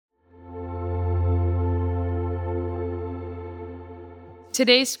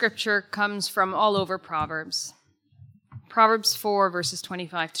Today's scripture comes from all over Proverbs. Proverbs 4, verses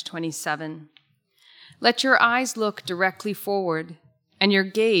 25 to 27. Let your eyes look directly forward, and your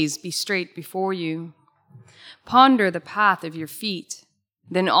gaze be straight before you. Ponder the path of your feet,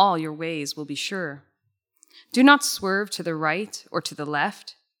 then all your ways will be sure. Do not swerve to the right or to the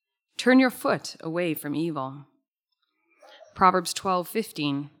left. Turn your foot away from evil. Proverbs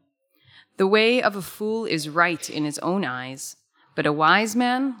 12:15. The way of a fool is right in his own eyes, but a wise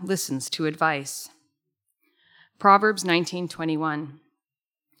man listens to advice. Proverbs 19:21.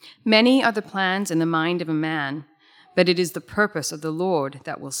 Many are the plans in the mind of a man, but it is the purpose of the Lord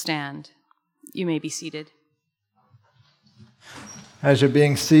that will stand. You may be seated. As you're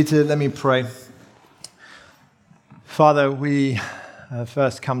being seated, let me pray. Father, we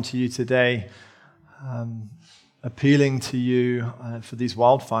first come to you today appealing to you for these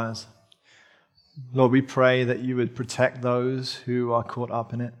wildfires. Lord, we pray that you would protect those who are caught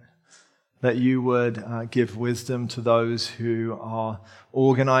up in it, that you would give wisdom to those who are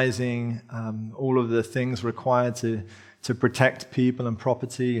organizing all of the things required to protect people and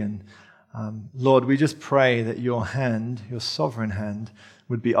property. And Lord, we just pray that your hand, your sovereign hand,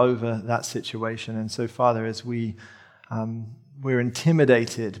 would be over that situation. And so, Father, as we're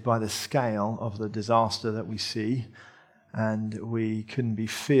intimidated by the scale of the disaster that we see, and we couldn't be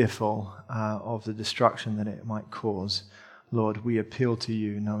fearful of the destruction that it might cause. Lord, we appeal to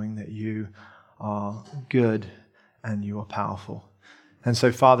you knowing that you are good and you are powerful. And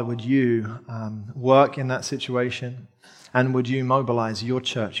so, Father, would you work in that situation, and would you mobilize your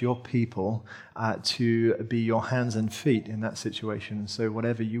church, your people, to be your hands and feet in that situation? And so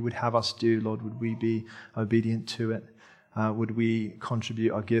whatever you would have us do, Lord, would we be obedient to it? Would we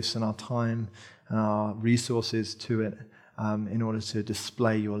contribute our gifts and our time and our resources to it in order to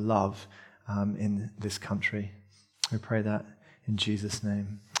display your love in this country? We pray that in Jesus'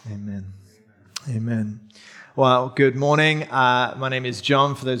 name. Amen. Amen. Well, good morning. My name is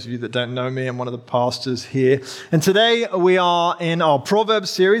John. For those of you that don't know me, I'm one of the pastors here. And today we are in our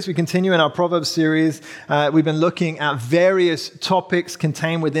Proverbs series. We continue in our Proverbs series. We've been looking at various topics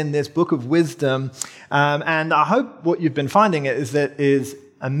contained within this book of wisdom. And I hope what you've been finding is that it is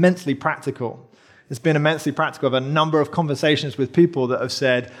immensely practical. It's been immensely practical. I've had a number of conversations with people that have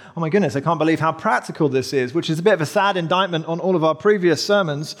said, oh my goodness, I can't believe how practical this is, which is a bit of a sad indictment on all of our previous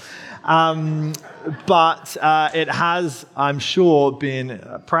sermons. But it has, I'm sure, been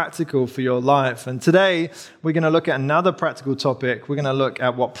practical for your life. And today, we're going to look at another practical topic. We're going to look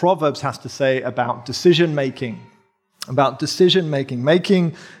at what Proverbs has to say about decision-making.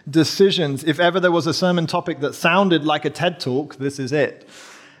 Making decisions. If ever there was a sermon topic that sounded like a TED Talk, this is it.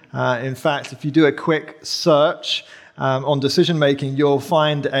 In fact, if you do a quick search on decision-making, you'll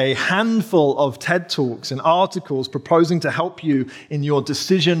find a handful of TED Talks and articles proposing to help you in your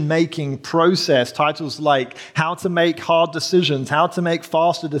decision-making process. Titles like How to Make Hard Decisions, How to Make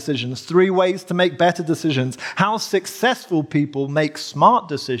Faster Decisions, 3 Ways to Make Better Decisions, How Successful People Make Smart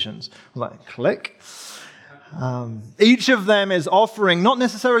Decisions. Like, click. Each of them is offering not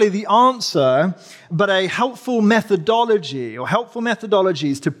necessarily the answer, but a helpful methodology or helpful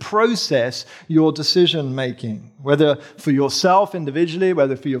methodologies to process your decision-making, whether for yourself individually,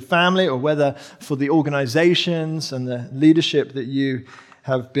 whether for your family, or whether for the organizations and the leadership that you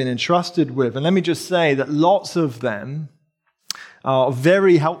have been entrusted with. And let me just say that lots of them are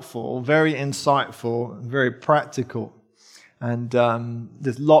very helpful, very insightful, very practical. And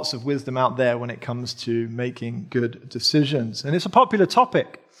there's lots of wisdom out there when it comes to making good decisions. And it's a popular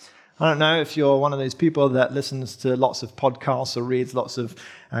topic. I don't know if you're one of those people that listens to lots of podcasts or reads lots of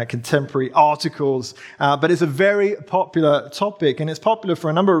contemporary articles, but it's a very popular topic, and it's popular for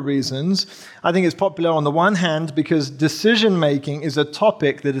a number of reasons. I think it's popular on the one hand because decision-making is a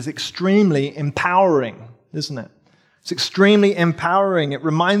topic that is extremely empowering, isn't it? It's extremely empowering. It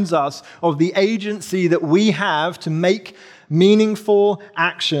reminds us of the agency that we have to make meaningful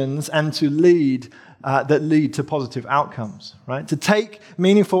actions and to lead that lead to positive outcomes, right? To take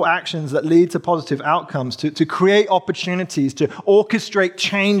meaningful actions that lead to positive outcomes, to create opportunities, to orchestrate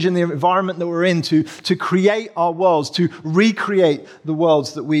change in the environment that we're in, to create our worlds, to recreate the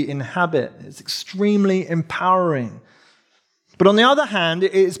worlds that we inhabit. It's extremely empowering. But on the other hand,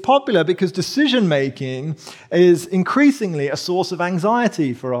 it is popular because decision-making is increasingly a source of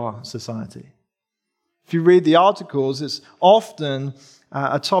anxiety for our society. If you read the articles, it's often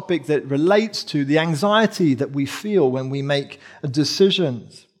a topic that relates to the anxiety that we feel when we make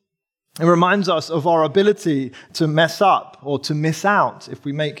decisions. It reminds us of our ability to mess up or to miss out if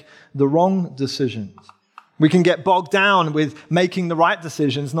we make the wrong decisions. We can get bogged down with making the right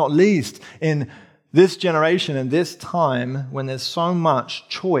decisions, not least in This generation and this time when there's so much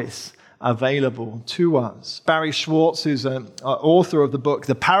choice available to us. Barry Schwartz, who's an author of the book,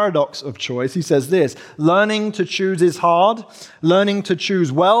 The Paradox of Choice, he says this: learning to choose is hard, learning to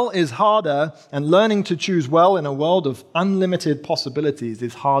choose well is harder, and learning to choose well in a world of unlimited possibilities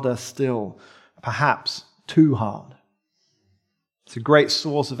is harder still, perhaps too hard. It's a great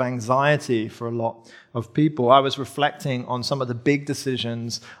source of anxiety for a lot of people. I was reflecting on some of the big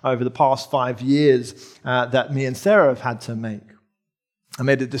decisions over the past 5 years that me and Sarah have had to make. I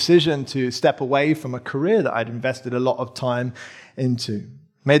made a decision to step away from a career that I'd invested a lot of time into.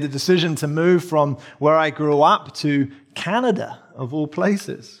 Made the decision to move from where I grew up to Canada, of all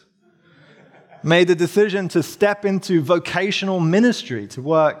places. Made the decision to step into vocational ministry, to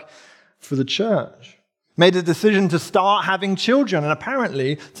work for the church. Made a decision to start having children, and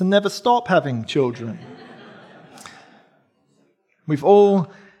apparently to never stop having children. We've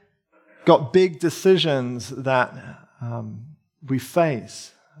all got big decisions that we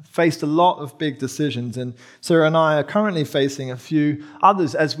faced a lot of big decisions, and Sarah and I are currently facing a few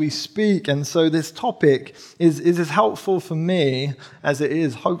others as we speak, and so this topic is as helpful for me as it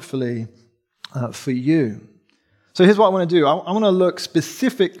is hopefully for you. So here's what I want to do. I want to look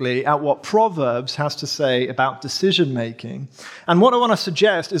specifically at what Proverbs has to say about decision making. And what I want to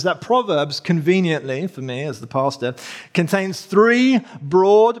suggest is that Proverbs, conveniently for me as the pastor, contains 3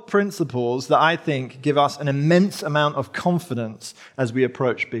 broad principles that I think give us an immense amount of confidence as we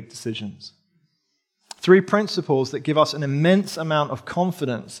approach big decisions. 3 principles that give us an immense amount of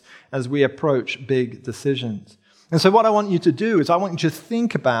confidence as we approach big decisions. And so what I want you to do is I want you to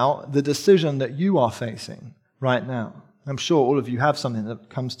think about the decision that you are facing right now. I'm sure all of you have something that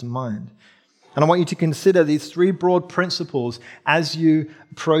comes to mind. And I want you to consider these 3 broad principles as you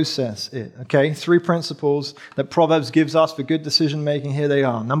process it. Okay? 3 principles that Proverbs gives us for good decision making. Here they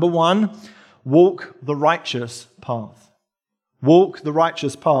are. Number 1, walk the righteous path. Walk the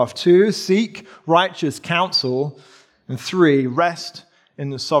righteous path. 2, seek righteous counsel. And 3, rest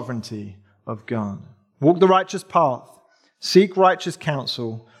in the sovereignty of God. Walk the righteous path. Seek righteous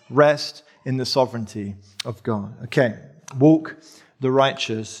counsel. Rest in the sovereignty of God. Okay, walk the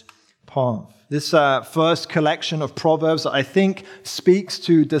righteous path. This first collection of Proverbs that I think speaks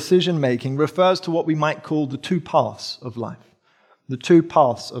to decision-making refers to what we might call the 2 paths of life. The 2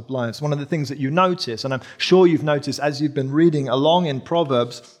 paths of life. It's one of the things that you notice, and I'm sure you've noticed as you've been reading along in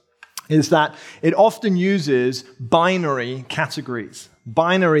Proverbs, is that it often uses binary categories.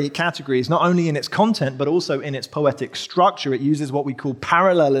 Binary categories, not only in its content, but also in its poetic structure. It uses what we call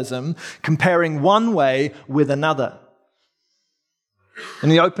parallelism, comparing one way with another. In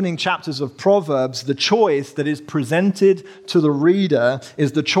the opening chapters of Proverbs, the choice that is presented to the reader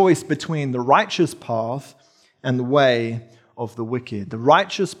is the choice between the righteous path and the way of the wicked. The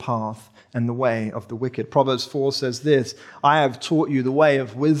righteous path and the way of the wicked. Proverbs 4 says this: I have taught you the way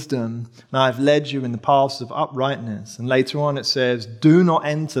of wisdom, and I have led you in the paths of uprightness. And later on it says, do not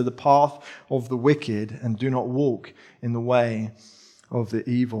enter the path of the wicked, and do not walk in the way of the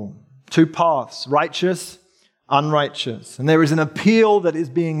evil. 2 paths, righteous, unrighteous. And there is an appeal that is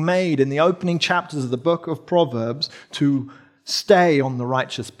being made in the opening chapters of the book of Proverbs to stay on the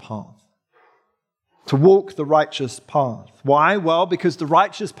righteous path. To walk the righteous path. Why? Well, because the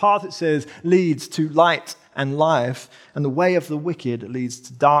righteous path, it says, leads to light and life, and the way of the wicked leads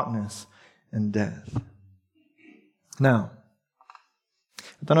to darkness and death. Now,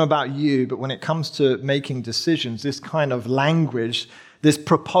 I don't know about you, but when it comes to making decisions, this kind of language, this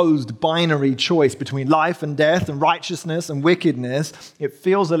proposed binary choice between life and death and righteousness and wickedness, it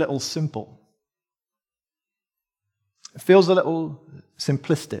feels a little simple. It feels a little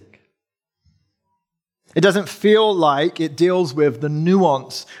simplistic. It doesn't feel like it deals with the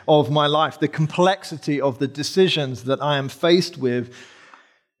nuance of my life, the complexity of the decisions that I am faced with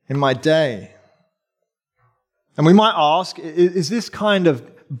in my day. And we might ask, is this kind of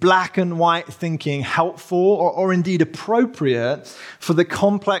black and white thinking helpful or indeed appropriate for the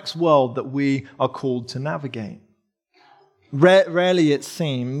complex world that we are called to navigate? Rarely, it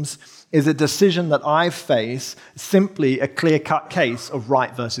seems, is a decision that I face simply a clear-cut case of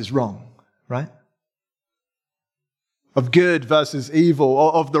right versus wrong, right? Of good versus evil,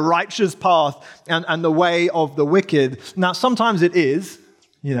 or of the righteous path and the way of the wicked. Now, sometimes it is,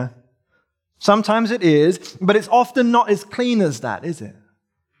 Sometimes it is, but it's often not as clean as that, is it?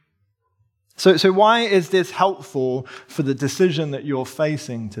 So why is this helpful for the decision that you're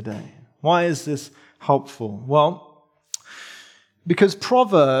facing today? Why is this helpful? Well, because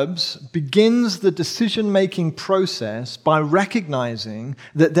Proverbs begins the decision-making process by recognizing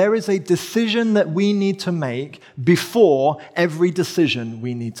that there is a decision that we need to make before every decision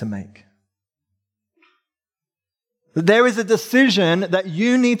we need to make. There is a decision that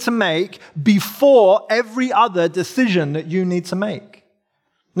you need to make before every other decision that you need to make.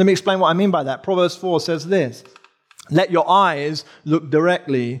 Let me explain what I mean by that. Proverbs 4 says this: let your eyes look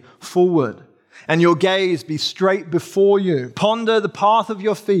directly forward, and your gaze be straight before you. Ponder the path of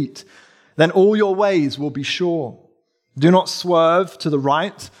your feet, then all your ways will be sure. Do not swerve to the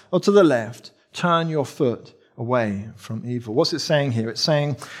right or to the left. Turn your foot away from evil. What's it saying here? It's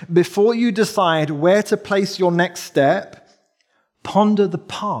saying, before you decide where to place your next step, ponder the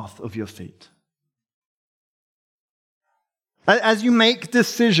path of your feet. As you make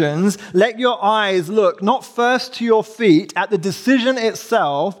decisions, let your eyes look not first to your feet at the decision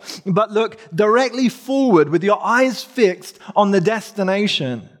itself, but look directly forward with your eyes fixed on the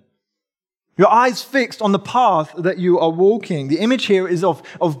destination. Your eyes fixed on the path that you are walking. The image here is of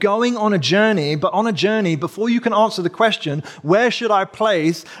going on a journey, but on a journey, before you can answer the question, where should I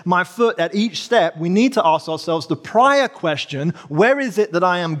place my foot at each step, we need to ask ourselves the prior question, where is it that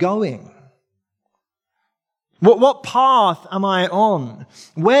I am going? What path am I on?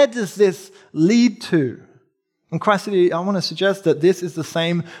 Where does this lead to? And Christ City, I want to suggest that this is the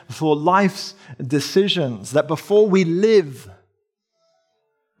same for life's decisions, that before we live,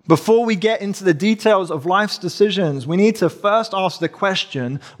 before we get into the details of life's decisions, we need to first ask the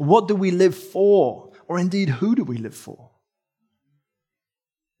question, what do we live for? Or indeed, who do we live for?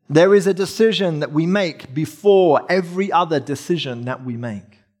 There is a decision that we make before every other decision that we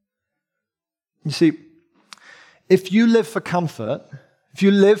make. You see, if you live for comfort, if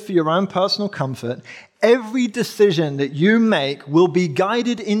you live for your own personal comfort, every decision that you make will be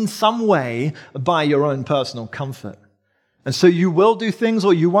guided in some way by your own personal comfort. And so you will do things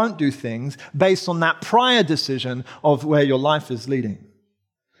or you won't do things based on that prior decision of where your life is leading.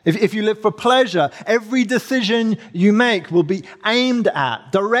 If you live for pleasure, every decision you make will be aimed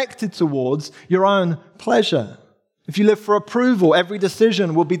at, directed towards your own pleasure. If you live for approval, every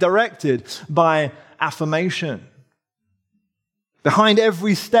decision will be directed by affirmation. Behind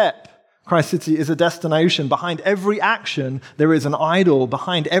every step, Christ City is a destination. Behind every action, there is an idol.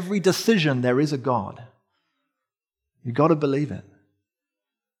 Behind every decision, there is a God. You've got to believe it.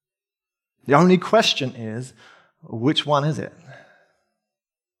 The only question is, which one is it?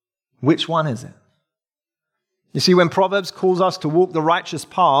 Which one is it? You see, when Proverbs calls us to walk the righteous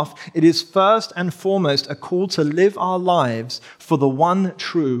path, it is first and foremost a call to live our lives for the one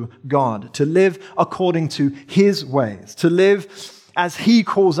true God, to live according to His ways, to live as He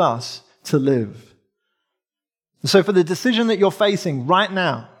calls us to live. So for the decision that you're facing right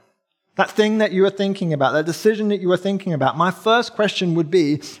now, that thing that you are thinking about, that decision that you are thinking about, my first question would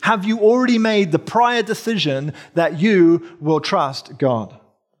be, have you already made the prior decision that you will trust God?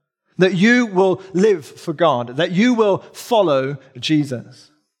 That you will live for God, that you will follow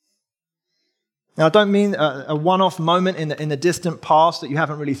Jesus. Now, I don't mean a one-off moment in the distant past that you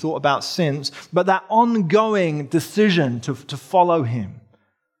haven't really thought about since, but that ongoing decision to follow Him,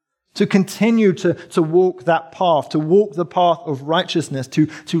 to continue to walk that path, to walk the path of righteousness, to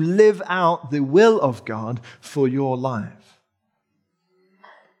live out the will of God for your life.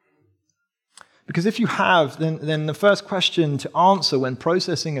 Because if you have, then the first question to answer when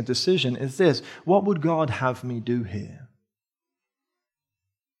processing a decision is this: what would God have me do here?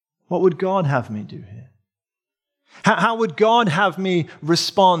 What would God have me do here? How would God have me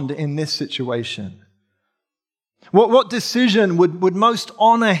respond in this situation? What decision would most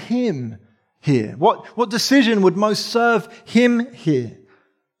honor Him here? What decision would most serve Him here?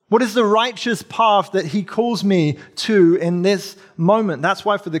 What is the righteous path that He calls me to in this moment? That's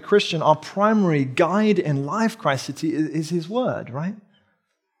why for the Christian, our primary guide in life, Christ City, is His Word, right?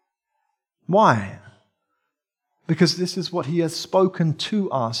 Why? Because this is what He has spoken to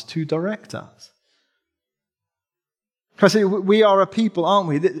us to direct us. Christ City, we are a people, aren't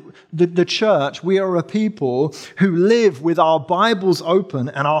we? The church, we are a people who live with our Bibles open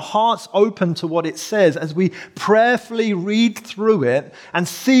and our hearts open to what it says as we prayerfully read through it and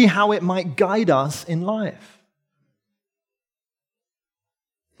see how it might guide us in life.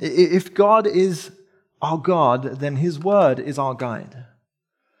 If God is our God, then His Word is our guide.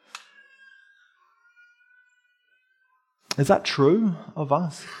 Is that true of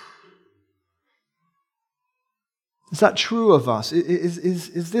us? Is that true of us?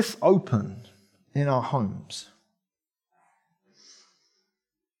 Is this open in our homes?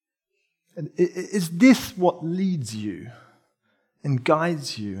 Is this what leads you and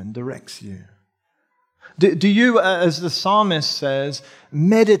guides you and directs you? Do you, as the psalmist says,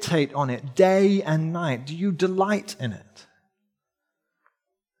 meditate on it day and night? Do you delight in it?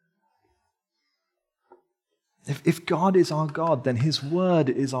 If God is our God, then His Word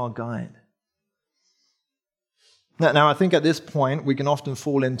is our guide. Now, I think at this point, we can often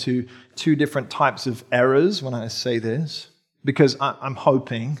fall into two different types of errors when I say this, because I'm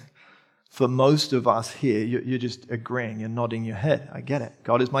hoping for most of us here, you're just agreeing, you're nodding your head. I get it.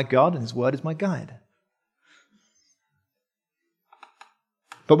 God is my God and His Word is my guide.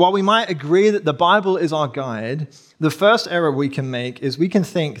 But while we might agree that the Bible is our guide, the first error we can make is we can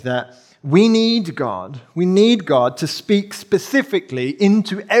think that we need God to speak specifically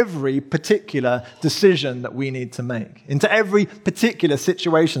into every particular decision that we need to make, into every particular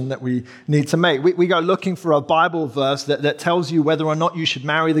situation that we need to make. We go looking for a Bible verse that tells you whether or not you should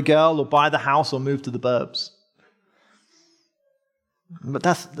marry the girl or buy the house or move to the burbs. But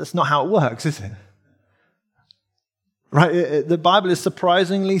that's not how it works, is it? Right? The Bible is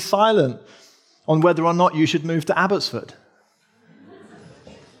surprisingly silent on whether or not you should move to Abbotsford.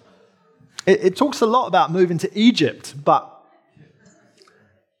 It talks a lot about moving to Egypt, but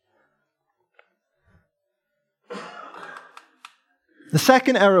the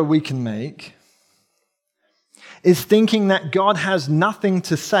second error we can make is thinking that God has nothing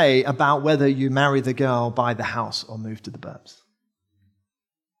to say about whether you marry the girl, buy the house, or move to the burbs.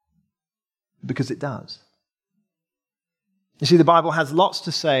 Because it does. You see, the Bible has lots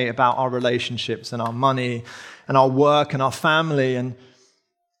to say about our relationships and our money and our work and our family, and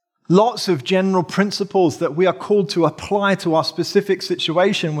lots of general principles that we are called to apply to our specific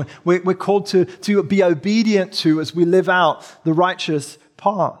situation. We're called to be obedient to as we live out the righteous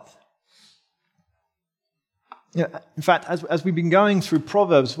path. You know, in fact, as we've been going through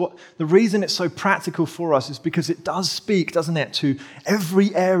Proverbs, the reason it's so practical for us is because it does speak, doesn't it, to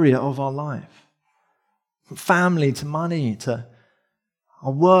every area of our life. From family to money to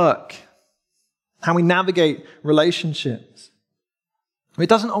our work, how we navigate relationships. It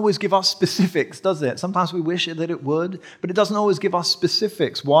doesn't always give us specifics, does it? Sometimes we wish that it would, but it doesn't always give us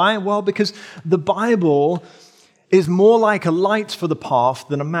specifics. Why? Well, because the Bible is more like a light for the path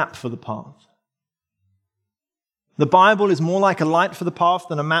than a map for the path. The Bible is more like a light for the path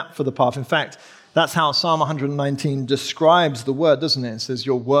than a map for the path. In fact, that's how Psalm 119 describes the word, doesn't it? It says,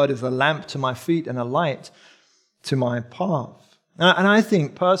 your word is a lamp to my feet and a light to my path. And I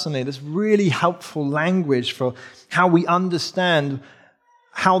think, personally, there's really helpful language for how we understand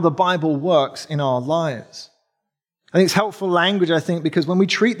how the Bible works in our lives. I think it's helpful language, because when we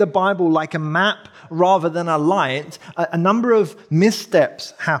treat the Bible like a map rather than a light, a number of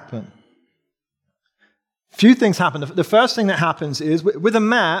missteps happen. Few things happen. The first thing that happens is, with a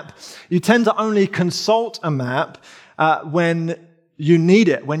map, you tend to only consult a map when you need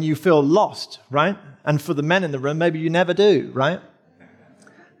it, when you feel lost, right? And for the men in the room, maybe you never do, right?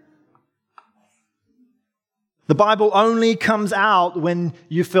 The Bible only comes out when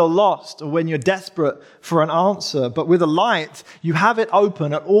you feel lost or when you're desperate for an answer. But with a light, you have it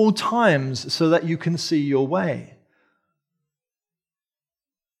open at all times so that you can see your way.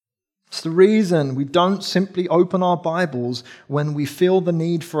 It's the reason we don't simply open our Bibles when we feel the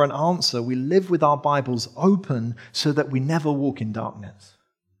need for an answer. We live with our Bibles open so that we never walk in darkness.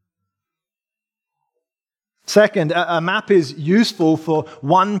 Second, a map is useful for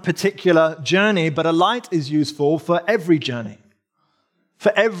one particular journey, but a light is useful for every journey.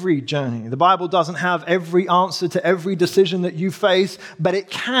 For every journey. The Bible doesn't have every answer to every decision that you face, but it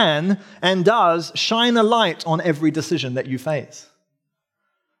can and does shine a light on every decision that you face.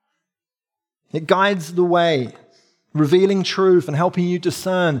 It guides the way, revealing truth and helping you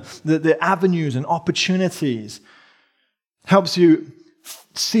discern the avenues and opportunities. Helps you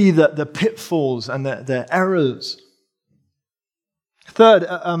see the pitfalls and the errors. Third,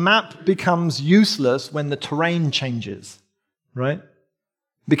 a map becomes useless when the terrain changes, right?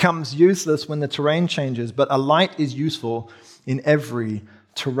 Becomes useless when the terrain changes, but a light is useful in every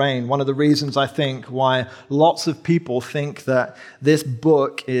terrain. One of the reasons I think why lots of people think that this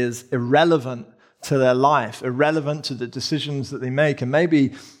book is irrelevant to their life, irrelevant to the decisions that they make. And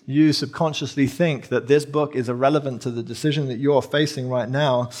maybe you subconsciously think that this book is irrelevant to the decision that you're facing right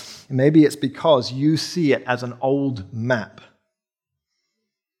now. Maybe it's because you see it as an old map.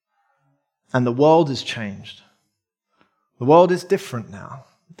 And the world has changed. The world is different now.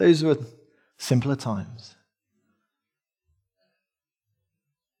 Those were simpler times.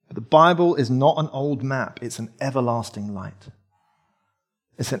 But the Bible is not an old map, it's an everlasting light.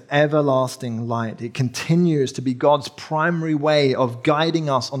 It's an everlasting light. It continues to be God's primary way of guiding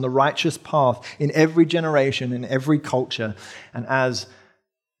us on the righteous path in every generation, in every culture, and as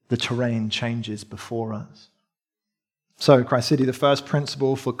the terrain changes before us. So, Christ City, the first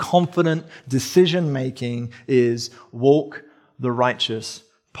principle for confident decision-making is walk the righteous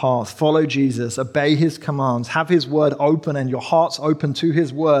path. Follow Jesus, obey his commands, have his word open and your hearts open to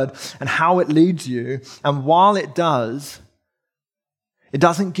his word and how it leads you. And while it does, it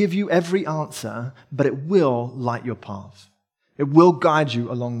doesn't give you every answer, but it will light your path. It will guide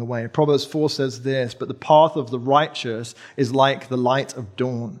you along the way. Proverbs 4 says this, but the path of the righteous is like the light of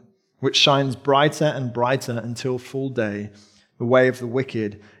dawn, which shines brighter and brighter until full day. The way of the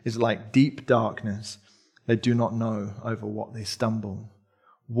wicked is like deep darkness. They do not know over what they stumble.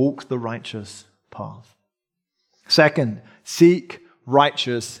 Walk the righteous path. Second, seek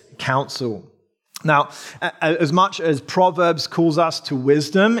righteous counsel. Now, as much as Proverbs calls us to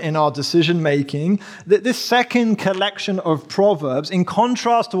wisdom in our decision making, this second collection of Proverbs, in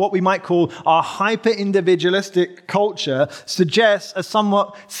contrast to what we might call our hyper-individualistic culture, suggests a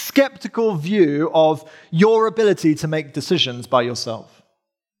somewhat skeptical view of your ability to make decisions by yourself.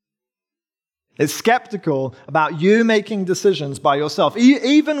 It's skeptical about you making decisions by yourself,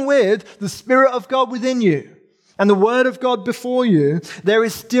 even with the Spirit of God within you and the Word of God before you. There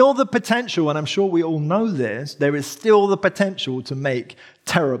is still the potential, and I'm sure we all know this, there is still the potential to make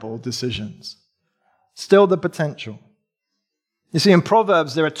terrible decisions. Still the potential. You see, in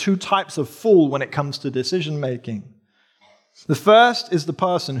Proverbs, there are two types of fool when it comes to decision making. The first is the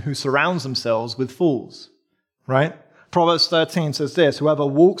person who surrounds themselves with fools, right? Proverbs 13 says this, whoever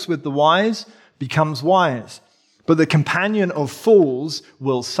walks with the wise becomes wise, but the companion of fools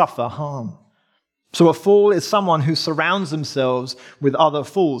will suffer harm. So a fool is someone who surrounds themselves with other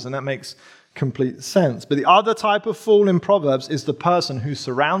fools, and that makes complete sense. But the other type of fool in Proverbs is the person who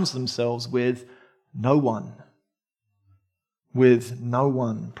surrounds themselves with no one. With no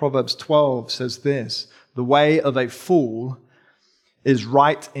one. Proverbs 12 says this, the way of a fool is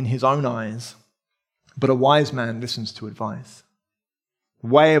right in his own eyes, but a wise man listens to advice. The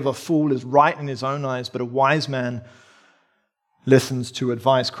way of a fool is right in his own eyes, but a wise man listens to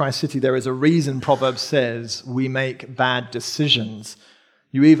advice. Christ City, there is a reason Proverbs says we make bad decisions.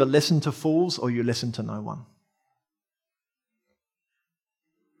 You either listen to fools or you listen to no one.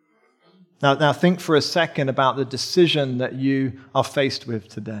 Now think for a second about the decision that you are faced with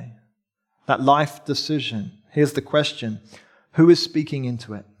today. That life decision. Here's the question. Who is speaking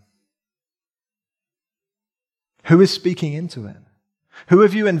into it? Who is speaking into it? Who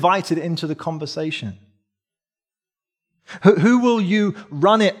have you invited into the conversation? Who will you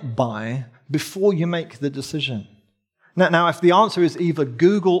run it by before you make the decision? Now, if the answer is either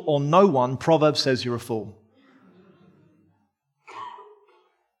Google or no one, Proverbs says you're a fool.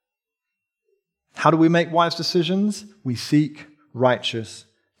 How do we make wise decisions? We seek righteous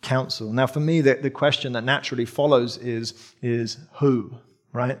counsel. Now, for me, the question that naturally follows is who,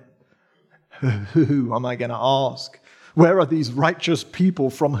 right? Who am I going to ask? Where are these righteous people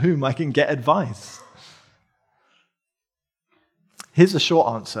from whom I can get advice? Here's the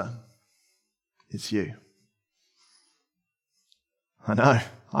short answer. It's you. I know.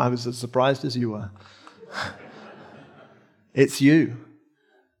 I was as surprised as you were. It's you.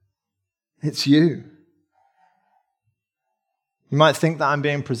 It's you. You might think that I'm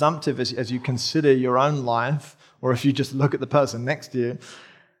being presumptive as you consider your own life, or if you just look at the person next to you.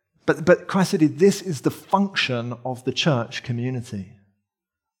 But Christ City, this is the function of the church community.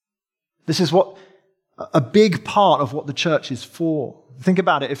 This is what a big part of what the church is for. Think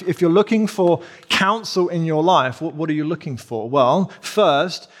about it. If you're looking for counsel in your life, what are you looking for? Well,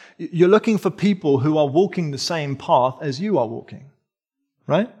 first, you're looking for people who are walking the same path as you are walking,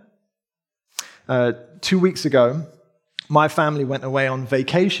 right? 2 weeks ago, my family went away on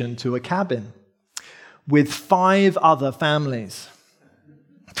vacation to a cabin with 5 other families.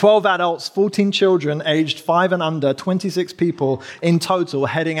 12 adults, 14 children, aged 5 and under, 26 people in total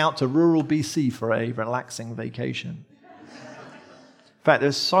heading out to rural BC for a relaxing vacation. In fact,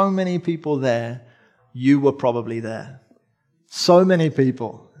 there's so many people there, you were probably there. So many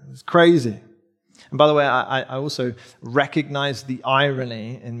people. It was crazy. And by the way, I also recognize the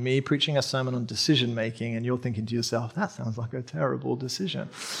irony in me preaching a sermon on decision making, and you're thinking to yourself, that sounds like a terrible decision.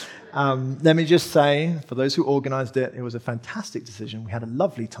 Let me just say, for those who organized it, it was a fantastic decision. We had a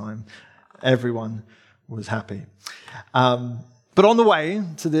lovely time. Everyone was happy. But on the way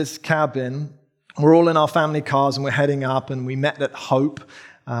to this cabin, we're all in our family cars and we're heading up, and we met at Hope,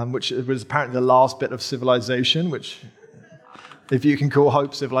 which was apparently the last bit of civilization, which, if you can call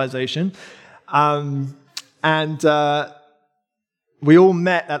Hope civilization. We all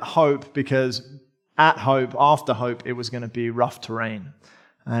met at Hope because at Hope, after Hope, it was going to be rough terrain.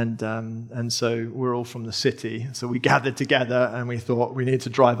 And so we're all from the city. So we gathered together and we thought we need to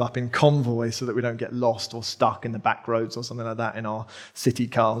drive up in convoy so that we don't get lost or stuck in the back roads or something like that in our city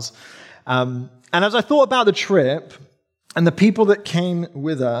cars. And as I thought about the trip, And the people that came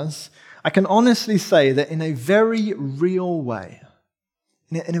with us, I can honestly say that in a very real way,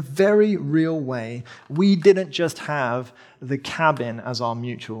 we didn't just have the cabin as our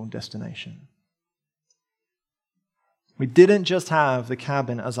mutual destination. We didn't just have the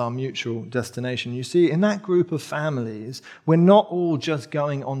cabin as our mutual destination. You see, in that group of families, we're not all just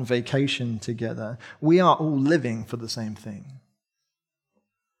going on vacation together. We are all living for the same thing.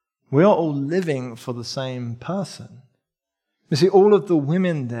 We are all living for the same person. You see, all of the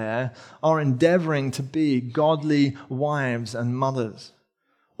women there are endeavoring to be godly wives and mothers.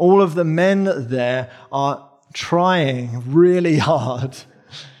 All of the men there are trying really hard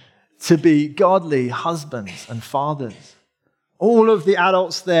to be godly husbands and fathers. All of the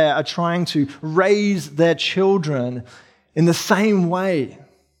adults there are trying to raise their children in the same way,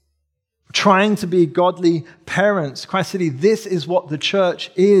 trying to be godly parents. Christ City, this is what the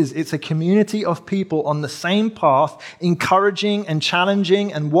church is. It's a community of people on the same path, encouraging and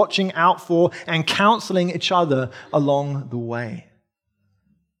challenging and watching out for and counseling each other along the way.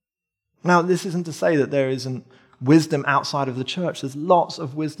 Now, this isn't to say that there isn't wisdom outside of the church. There's lots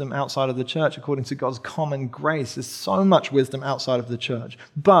of wisdom outside of the church according to God's common grace. There's so much wisdom outside of the church.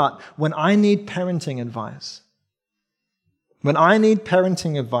 But when I need parenting advice,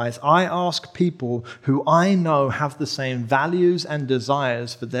 I ask people who I know have the same values and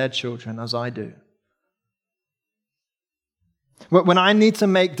desires for their children as I do. When I need to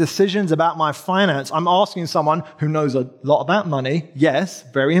make decisions about my finance, I'm asking someone who knows a lot about money. Yes,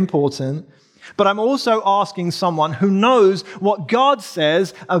 very important. But I'm also asking someone who knows what God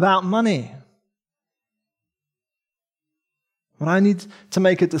says about money. When I need to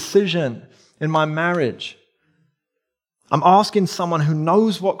make a decision in my marriage, I'm asking someone who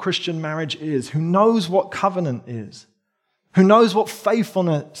knows what Christian marriage is, who knows what covenant is, who knows what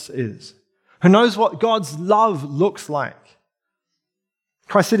faithfulness is, who knows what God's love looks like.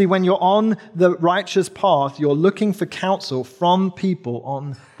 Christ City, when you're on the righteous path, you're looking for counsel from people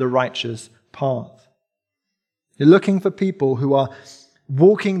on the righteous path. You're looking for people who are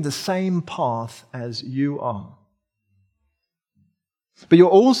walking the same path as you are. But you're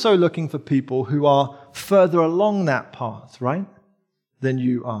also looking for people who are further along that path, right, than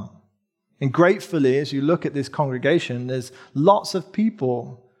you are. And gratefully, as you look at this congregation, there's lots of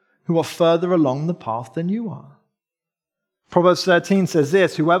people who are further along the path than you are. Proverbs 13 says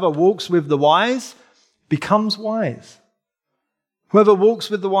this, whoever walks with the wise becomes wise. Whoever walks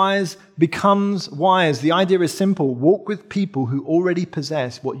with the wise becomes wise. The idea is simple. Walk with people who already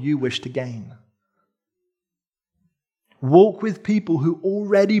possess what you wish to gain. Walk with people who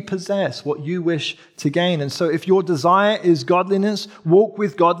already possess what you wish to gain. And so if your desire is godliness, walk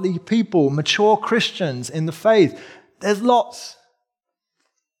with godly people, mature Christians in the faith. There's lots.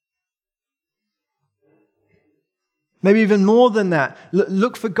 Maybe even more than that.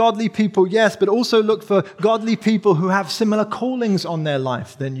 Look for godly people, yes, but also look for godly people who have similar callings on their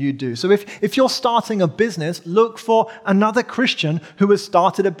life than you do. So if you're starting a business, look for another Christian who has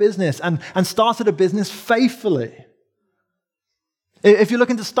started a business and started a business faithfully. If you're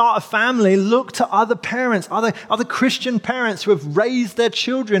looking to start a family, look to other parents, other Christian parents who have raised their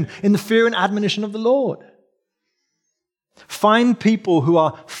children in the fear and admonition of the Lord. Find people who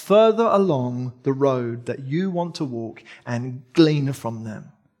are further along the road that you want to walk and glean from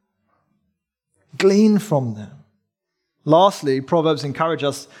them. Glean from them. Lastly, Proverbs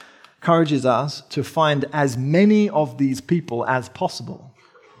encourages us to find as many of these people as possible.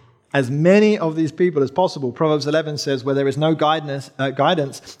 As many of these people as possible. Proverbs 11 says, where there is no guidance,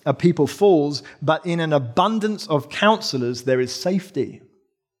 a people falls, but in an abundance of counselors there is safety.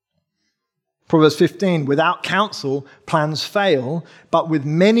 Proverbs 15, without counsel, plans fail, but with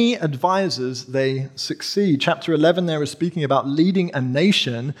many advisors, they succeed. Chapter 11 there is speaking about leading a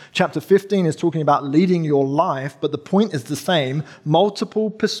nation. Chapter 15 is talking about leading your life, but the point is the same.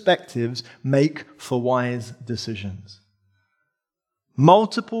 Multiple perspectives make for wise decisions.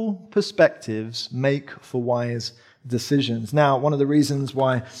 Multiple perspectives make for wise decisions. Now, one of the reasons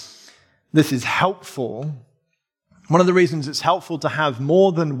why this is helpful, one of the reasons it's helpful to have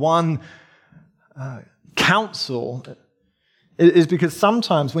more than one counsel is because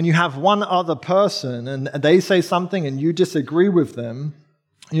sometimes when you have one other person and they say something and you disagree with them,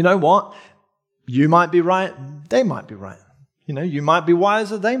 you know what? You might be right, they might be right. You might be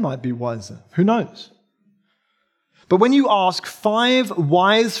wiser, they might be wiser. Who knows? But when you ask 5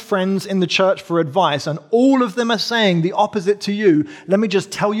 wise friends in the church for advice and all of them are saying the opposite to you, let me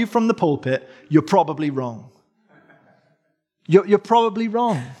just tell you from the pulpit, you're probably wrong. You're probably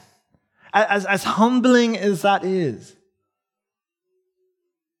wrong. As humbling as that is.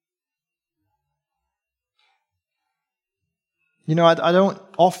 You know, I don't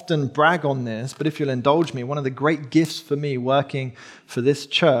often brag on this, but if you'll indulge me, one of the great gifts for me working for this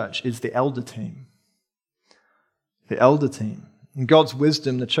church is the elder team. The elder team. In God's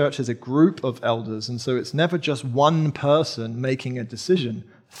wisdom, the church is a group of elders, and so it's never just one person making a decision.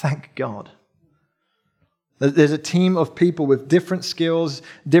 Thank God. There's a team of people with different skills,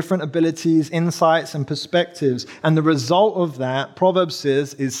 different abilities, insights, and perspectives. And the result of that, Proverbs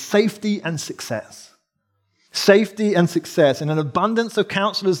says, is safety and success. Safety and success. In an abundance of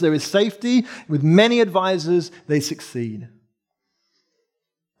counselors, there is safety. With many advisors, they succeed.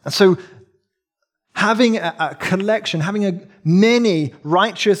 And so, having a collection, having many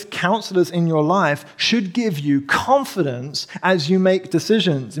righteous counselors in your life should give you confidence as you make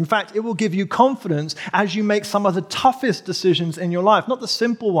decisions. In fact, it will give you confidence as you make some of the toughest decisions in your life. Not the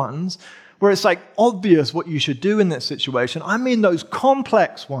simple ones where it's like obvious what you should do in this situation. I mean those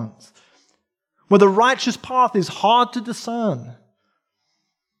complex ones where the righteous path is hard to discern.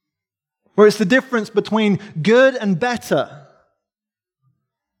 Where it's the difference between good and better.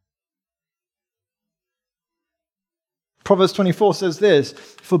 Proverbs 24 says this,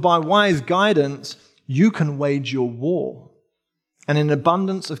 "For by wise guidance you can wage your war, and in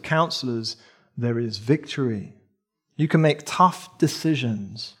abundance of counselors there is victory." You can make tough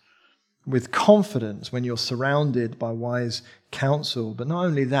decisions with confidence when you're surrounded by wise counsel. But not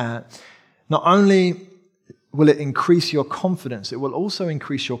only that, not only will it increase your confidence, it will also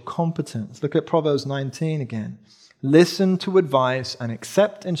increase your competence. Look at Proverbs 19 again. "Listen to advice and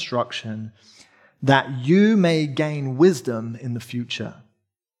accept instruction, that you may gain wisdom in the future."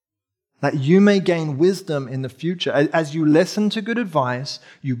 That you may gain wisdom in the future. As you listen to good advice,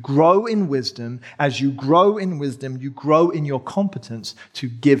 you grow in wisdom. As you grow in wisdom, you grow in your competence to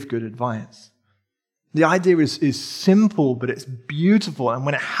give good advice. The idea is simple, but it's beautiful. And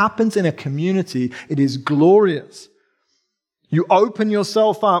when it happens in a community, it is glorious. You open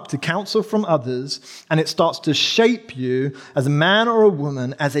yourself up to counsel from others, and it starts to shape you as a man or a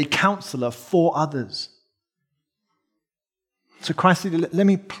woman, as a counselor for others. So Christ, let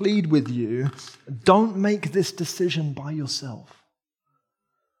me plead with you, don't make this decision by yourself.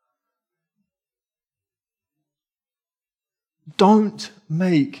 Don't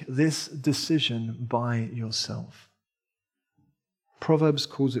make this decision by yourself. Proverbs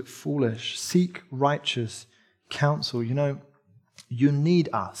calls it foolish. Seek righteous counsel. You know, you need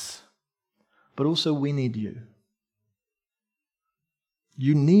us, but also we need you.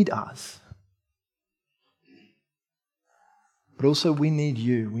 You need us, but also we need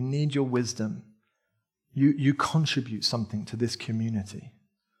you. We need your wisdom. You contribute something to this community.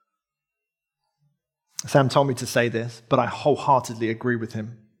 Sam told me to say this, but I wholeheartedly agree with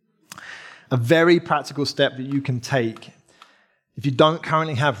him. A very practical step that you can take if you don't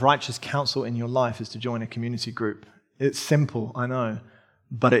currently have righteous counsel in your life is to join a community group. It's simple, I know,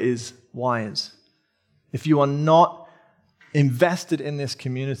 but it is wise. If you are not invested in this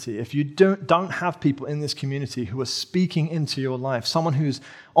community, if you don't have people in this community who are speaking into your life, someone who's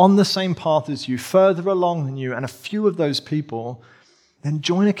on the same path as you, further along than you, and a few of those people, then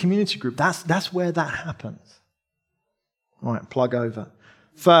join a community group. That's where that happens. All right, plug over.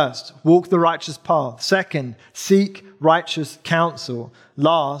 First, walk the righteous path. Second, seek righteous counsel.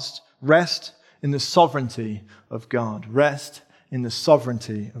 Last, rest in the sovereignty of God. Rest in the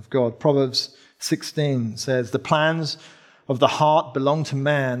sovereignty of God. Proverbs 16 says, "The plans of the heart belong to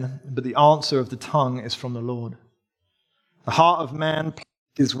man, but the answer of the tongue is from the Lord." The heart of man plans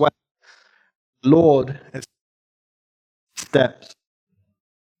his way. The Lord is steps.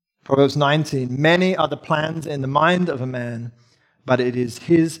 Proverbs 19, "Many are the plans in the mind of a man, but it is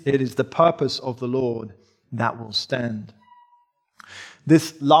the purpose of the Lord that will stand."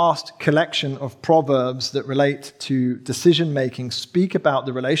 This last collection of proverbs that relate to decision making speak about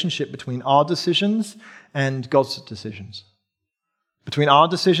the relationship between our decisions and God's decisions. Between our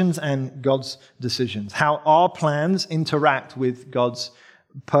decisions and God's decisions. How our plans interact with God's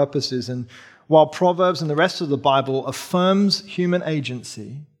purposes. And while Proverbs and the rest of the Bible affirms human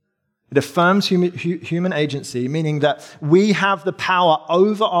agency, it affirms human agency, meaning that we have the power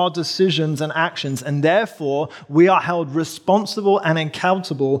over our decisions and actions, and therefore we are held responsible and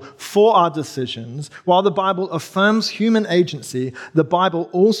accountable for our decisions. While the Bible affirms human agency, the Bible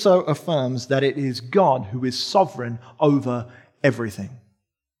also affirms that it is God who is sovereign over everything.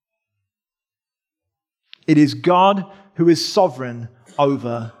 It is God who is sovereign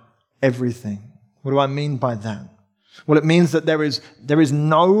over everything. What do I mean by that? Well, it means that there is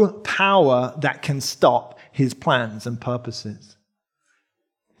no power that can stop his plans and purposes.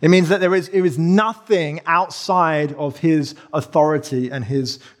 It means that there is nothing outside of his authority and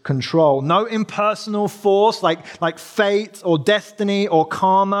his control. No impersonal force like fate or destiny or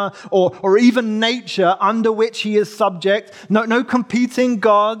karma or even nature under which he is subject. No competing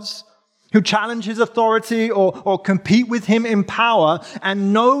gods who challenge his authority or compete with him in power,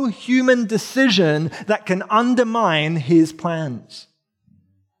 and no human decision that can undermine his plans.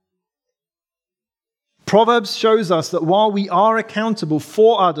 Proverbs shows us that while we are accountable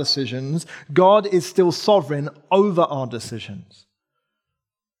for our decisions, God is still sovereign over our decisions.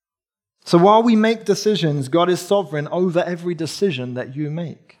 So while we make decisions, God is sovereign over every decision that you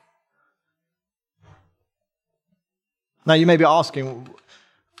make. Now you may be asking,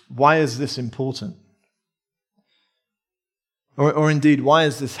 why is this important? Or indeed, why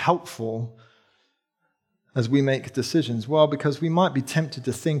is this helpful as we make decisions? Well, because we might be tempted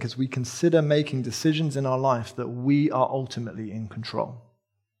to think as we consider making decisions in our life that we are ultimately in control.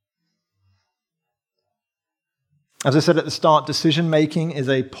 As I said at the start, decision making is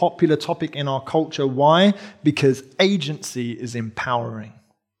a popular topic in our culture. Why? Because agency is empowering.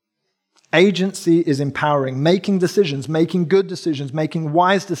 Agency is empowering. Making decisions, making good decisions, making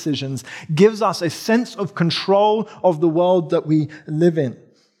wise decisions gives us a sense of control of the world that we live in.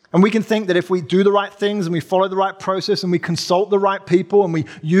 And we can think that if we do the right things and we follow the right process and we consult the right people and we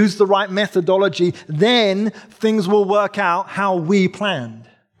use the right methodology, then things will work out how we planned.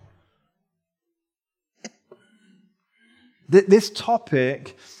 This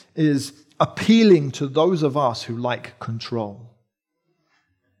topic is appealing to those of us who like control.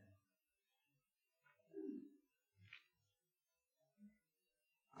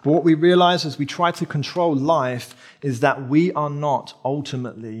 But what we realize as we try to control life is that we are not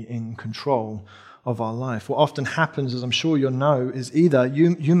ultimately in control of our life. What often happens, as I'm sure you'll know, is either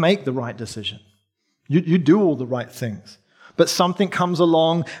you make the right decision. You do all the right things. But something comes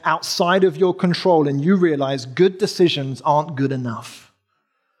along outside of your control and you realize good decisions aren't good enough.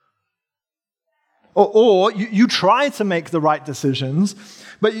 Or you try to make the right decisions,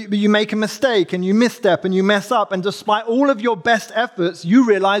 but you make a mistake and you misstep and you mess up, and despite all of your best efforts, you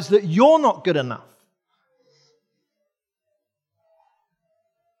realize that you're not good enough.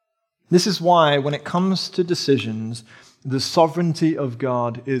 This is why, when it comes to decisions, the sovereignty of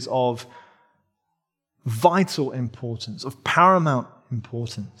God is of vital importance, of paramount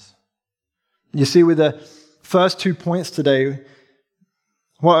importance. You see, with the first 2 points today,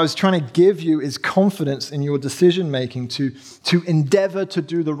 what I was trying to give you is confidence in your decision-making to endeavor to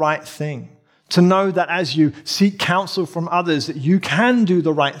do the right thing, to know that as you seek counsel from others, that you can do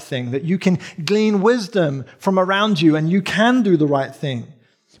the right thing, that you can glean wisdom from around you and you can do the right thing.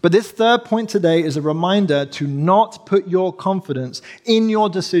 But this third point today is a reminder to not put your confidence in your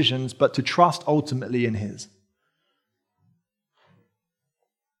decisions, but to trust ultimately in His.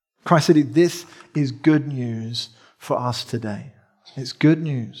 Christ City, this is good news for us today. It's good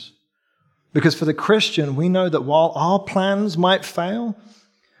news. Because for the Christian, we know that while our plans might fail,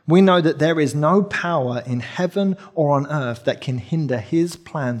 we know that there is no power in heaven or on earth that can hinder His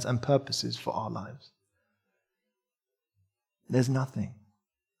plans and purposes for our lives. There's nothing.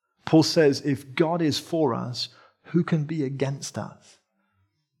 Paul says, if God is for us, who can be against us?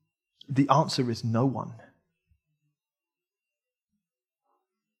 The answer is no one.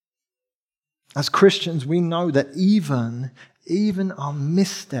 As Christians, we know that even our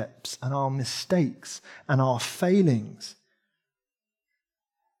missteps and our mistakes and our failings,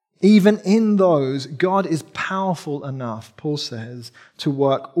 even in those, God is powerful enough, Paul says, to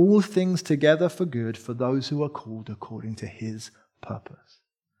work all things together for good for those who are called according to His purpose.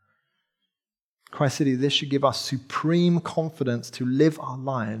 Christ City, this should give us supreme confidence to live our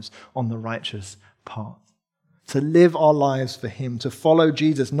lives on the righteous path. To live our lives for Him, to follow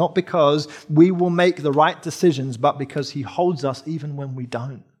Jesus, not because we will make the right decisions, but because He holds us even when we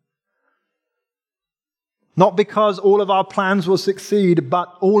don't. Not because all of our plans will succeed,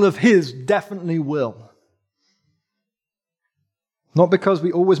 but all of His definitely will. Not because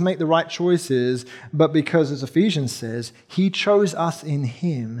we always make the right choices, but because, as Ephesians says, He chose us in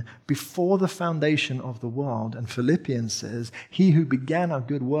Him before the foundation of the world. And Philippians says, He who began a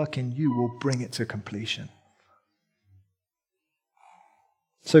good work in you will bring it to completion.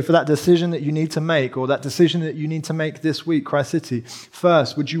 So for that decision that you need to make, or that decision that you need to make this week, Christ City,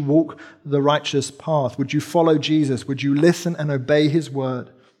 first, would you walk the righteous path? Would you follow Jesus? Would you listen and obey His word?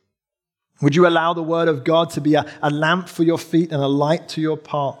 Would you allow the word of God to be a lamp for your feet and a light to your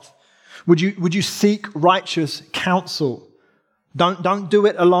path? Would you seek righteous counsel? Don't do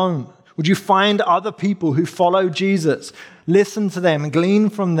it alone. Would you find other people who follow Jesus? Listen to them, glean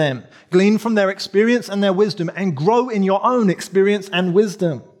from their experience and their wisdom, and grow in your own experience and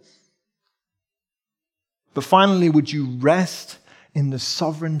wisdom. But finally, would you rest in the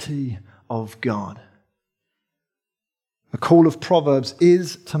sovereignty of God? The call of Proverbs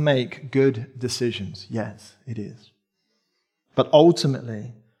is to make good decisions. Yes, it is. But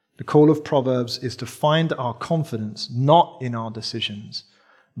ultimately, the call of Proverbs is to find our confidence not in our decisions,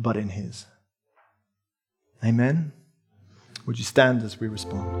 but in His. Amen? Would you stand as we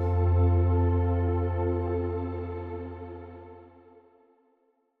respond?